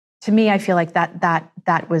to me, I feel like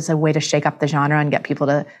that was a way to shake up the genre and get people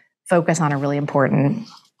to focus on a really important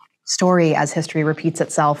story as history repeats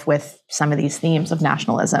itself with some of these themes of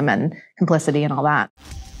nationalism and complicity and all that.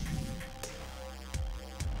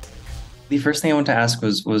 The first thing I want to ask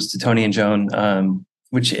was to Tony and Joan,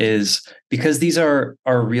 which is, because these are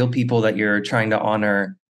real people that you're trying to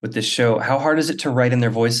honor with this show, how hard is it to write in their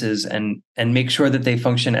voices and make sure that they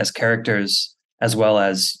function as characters as well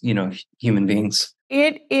as, human beings?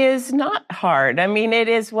 It is not hard. I mean, it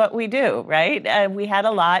is what we do, right? We had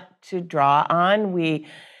a lot to draw on.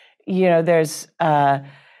 There's Otto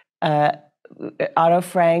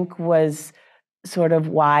Frank was sort of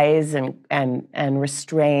wise and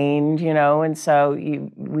restrained, and so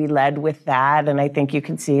we led with that. And I think you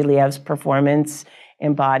can see Liev's performance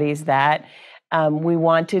embodies that. We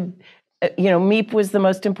wanted, Miep was the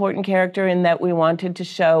most important character in that we wanted to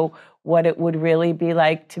show what it would really be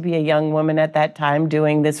like to be a young woman at that time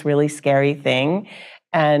doing this really scary thing.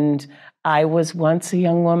 And I was once a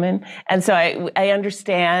young woman. And so I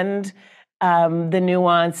understand the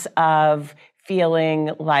nuance of feeling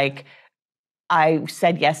like I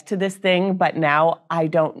said yes to this thing, but now I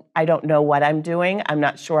don't know what I'm doing. I'm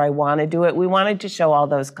not sure I want to do it. We wanted to show all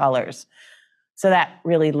those colors. So that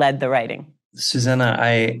really led the writing. Susanna,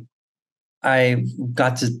 I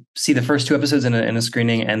got to see the first 2 episodes in a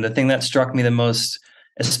screening, and the thing that struck me the most,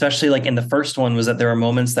 especially like in the first one, was that there were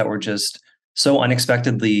moments that were just so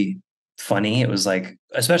unexpectedly funny. It was like,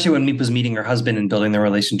 especially when Miep was meeting her husband and building their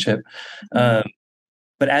relationship. But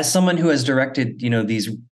as someone who has directed, these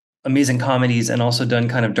amazing comedies and also done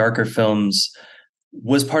kind of darker films,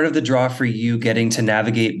 was part of the draw for you getting to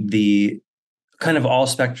navigate the kind of all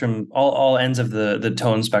spectrum, all ends of the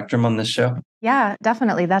tone spectrum on this show? Yeah,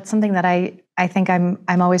 definitely. That's something that I think I'm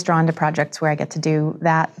always drawn to projects where I get to do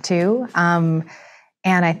that too. And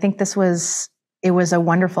I think it was a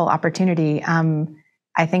wonderful opportunity.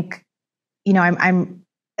 I think, I'm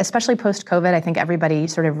especially post-COVID, I think everybody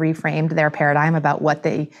sort of reframed their paradigm about what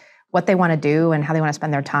they want to do and how they want to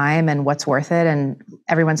spend their time and what's worth it. And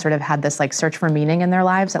everyone sort of had this like search for meaning in their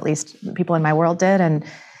lives, at least people in my world did.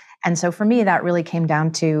 And so for me, that really came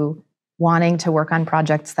down to wanting to work on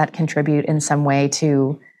projects that contribute in some way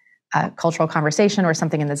to cultural conversation or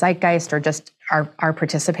something in the zeitgeist, or just are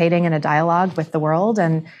participating in a dialogue with the world.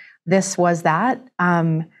 And this was that.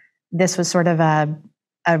 This was sort of a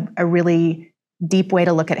really deep way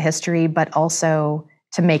to look at history, but also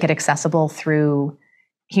to make it accessible through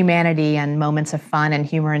humanity and moments of fun and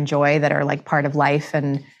humor and joy that are like part of life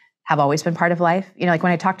and have always been part of life. Like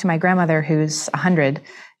when I talk to my grandmother, who's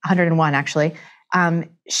 101 actually,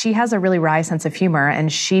 she has a really wry sense of humor,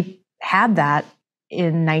 and she had that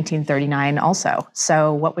in 1939 also.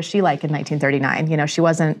 So what was she like in 1939? She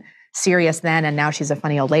wasn't serious then, and now she's a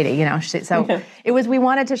funny old lady. We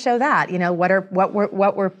wanted to show that.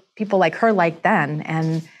 What were people like her like then,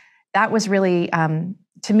 and that was really,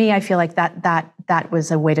 to me, I feel like that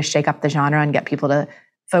was a way to shake up the genre and get people to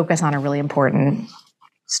focus on a really important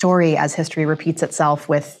story as history repeats itself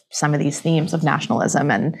with some of these themes of nationalism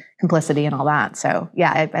and complicity and all that. So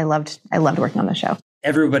yeah, I loved working on the show.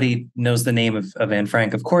 Everybody knows the name of Anne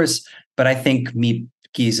Frank, of course, but I think Miep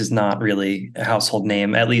Gies is not really a household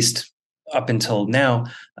name, at least up until now.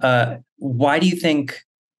 Why do you think?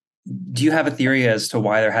 Do you have a theory as to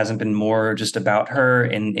why there hasn't been more just about her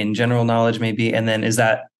in general knowledge, maybe? And then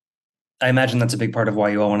I imagine that's a big part of why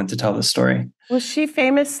you all wanted to tell this story. Well, she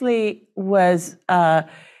famously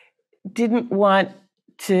didn't want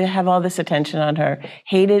to have all this attention on her,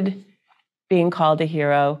 hated being called a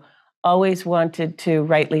hero, always wanted to,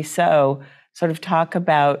 rightly so, sort of talk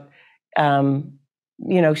about,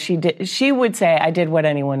 she would say, I did what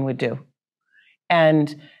anyone would do.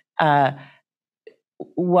 And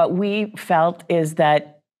what we felt is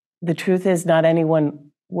that the truth is not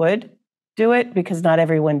anyone would do it, because not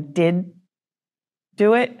everyone did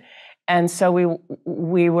do it. And so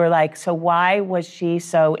we were like, so why was she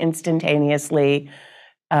so instantaneously,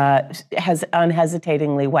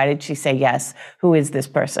 unhesitatingly, why did she say yes? Who is this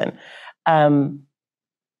person? And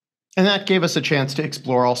that gave us a chance to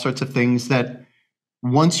explore all sorts of things that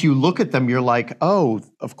once you look at them, you're like, oh,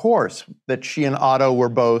 of course, that she and Otto were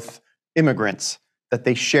both immigrants, that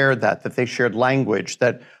they shared that they shared language,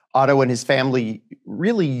 that Otto and his family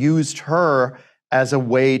really used her as a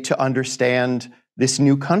way to understand this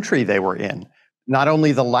new country they were in. Not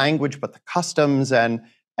only the language, but the customs, and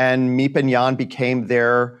Miep and Jan became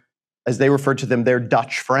their, as they referred to them, their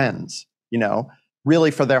Dutch friends,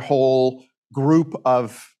 really for their whole group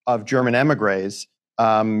of German emigres.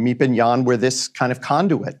 Miep and Jan were this kind of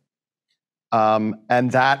conduit.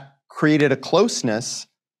 And that created a closeness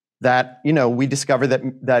that, we discovered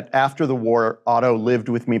that after the war, Otto lived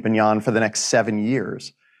with Miep and Jan for the next 7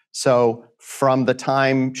 years. So from the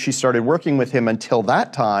time she started working with him until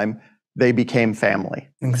that time, they became family.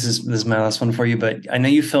 I think this is my last one for you, but I know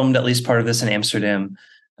you filmed at least part of this in Amsterdam,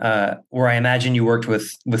 where I imagine you worked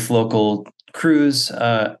with local crews.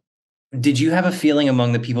 Did you have a feeling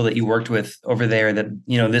among the people that you worked with over there that,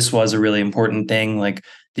 this was a really important thing? Like,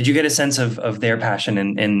 did you get a sense of their passion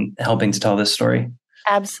in helping to tell this story?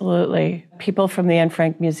 Absolutely. People from the Anne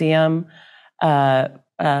Frank Museum,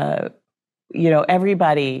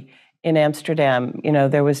 everybody in Amsterdam,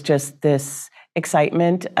 there was just this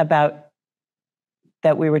excitement about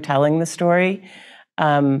that we were telling the story.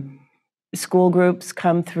 School groups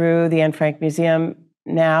come through the Anne Frank Museum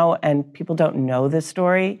now, and people don't know the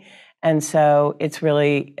story. And so it's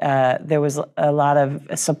really, there was a lot of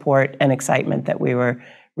support and excitement that we were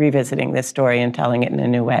revisiting this story and telling it in a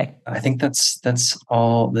new way. I think that's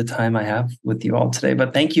all the time I have with you all today,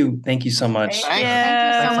 but thank you so much. Thank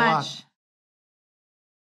you so much.